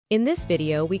In this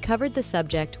video, we covered the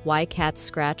subject why cats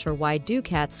scratch or why do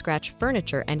cats scratch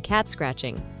furniture and cat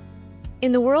scratching.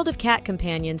 In the world of cat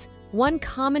companions, one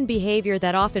common behavior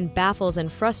that often baffles and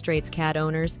frustrates cat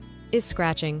owners is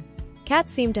scratching.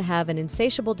 Cats seem to have an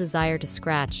insatiable desire to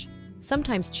scratch,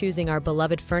 sometimes choosing our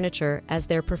beloved furniture as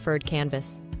their preferred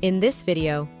canvas. In this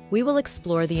video, we will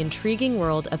explore the intriguing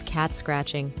world of cat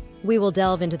scratching. We will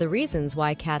delve into the reasons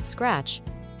why cats scratch,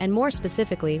 and more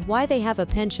specifically, why they have a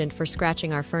penchant for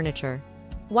scratching our furniture.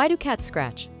 Why do cats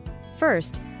scratch?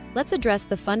 First, let's address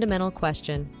the fundamental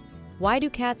question: why do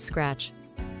cats scratch?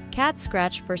 Cats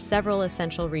scratch for several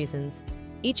essential reasons,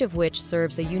 each of which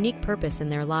serves a unique purpose in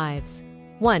their lives.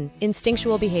 1.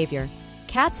 Instinctual behavior.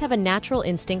 Cats have a natural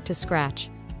instinct to scratch.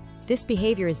 This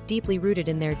behavior is deeply rooted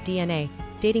in their DNA,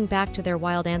 dating back to their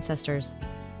wild ancestors.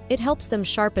 It helps them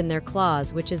sharpen their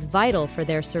claws, which is vital for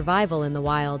their survival in the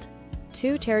wild.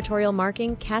 2. Territorial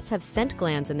marking. Cats have scent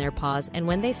glands in their paws, and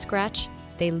when they scratch,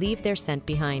 they leave their scent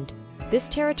behind. This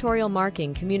territorial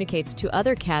marking communicates to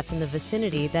other cats in the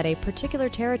vicinity that a particular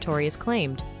territory is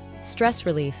claimed. Stress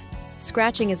relief.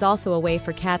 Scratching is also a way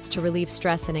for cats to relieve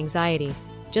stress and anxiety.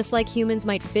 Just like humans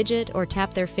might fidget or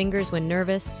tap their fingers when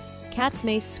nervous, cats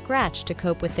may scratch to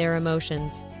cope with their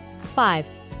emotions. 5.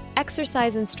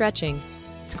 Exercise and stretching.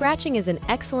 Scratching is an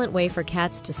excellent way for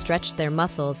cats to stretch their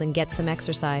muscles and get some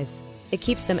exercise. It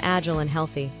keeps them agile and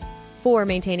healthy. 4.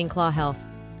 Maintaining claw health.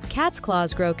 Cats'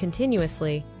 claws grow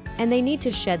continuously, and they need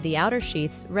to shed the outer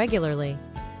sheaths regularly.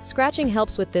 Scratching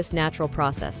helps with this natural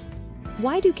process.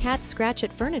 Why do cats scratch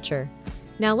at furniture?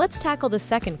 Now let's tackle the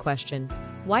second question.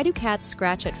 Why do cats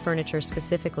scratch at furniture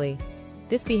specifically?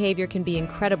 This behavior can be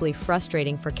incredibly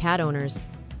frustrating for cat owners,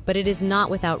 but it is not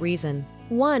without reason.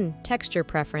 1. Texture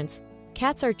preference.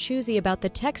 Cats are choosy about the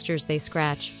textures they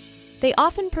scratch. They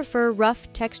often prefer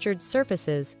rough, textured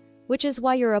surfaces, which is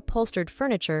why your upholstered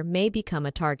furniture may become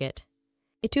a target.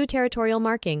 2. Territorial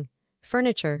marking.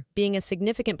 Furniture, being a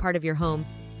significant part of your home,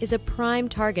 is a prime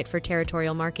target for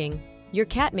territorial marking. Your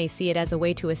cat may see it as a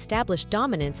way to establish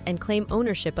dominance and claim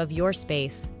ownership of your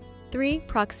space. 3.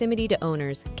 Proximity to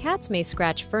owners. Cats may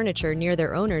scratch furniture near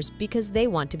their owners because they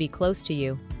want to be close to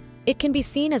you. It can be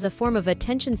seen as a form of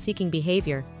attention-seeking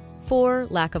behavior. 4.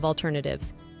 Lack of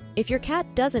alternatives. If your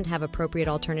cat doesn't have appropriate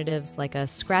alternatives like a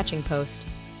scratching post,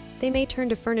 they may turn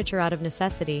to furniture out of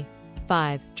necessity.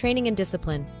 5. Training and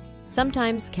discipline.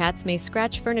 Sometimes cats may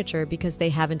scratch furniture because they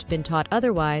haven't been taught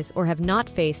otherwise or have not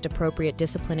faced appropriate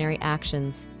disciplinary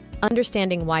actions.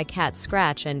 Understanding why cats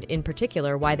scratch, and in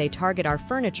particular why they target our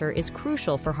furniture, is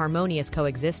crucial for harmonious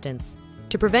coexistence.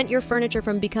 To prevent your furniture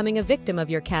from becoming a victim of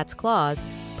your cat's claws,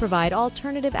 provide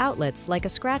alternative outlets like a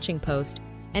scratching post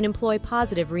and employ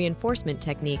positive reinforcement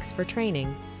techniques for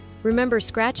training. Remember,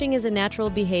 scratching is a natural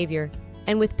behavior,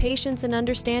 and with patience and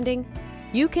understanding,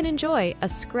 you can enjoy a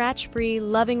scratch-free,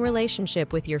 loving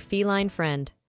relationship with your feline friend.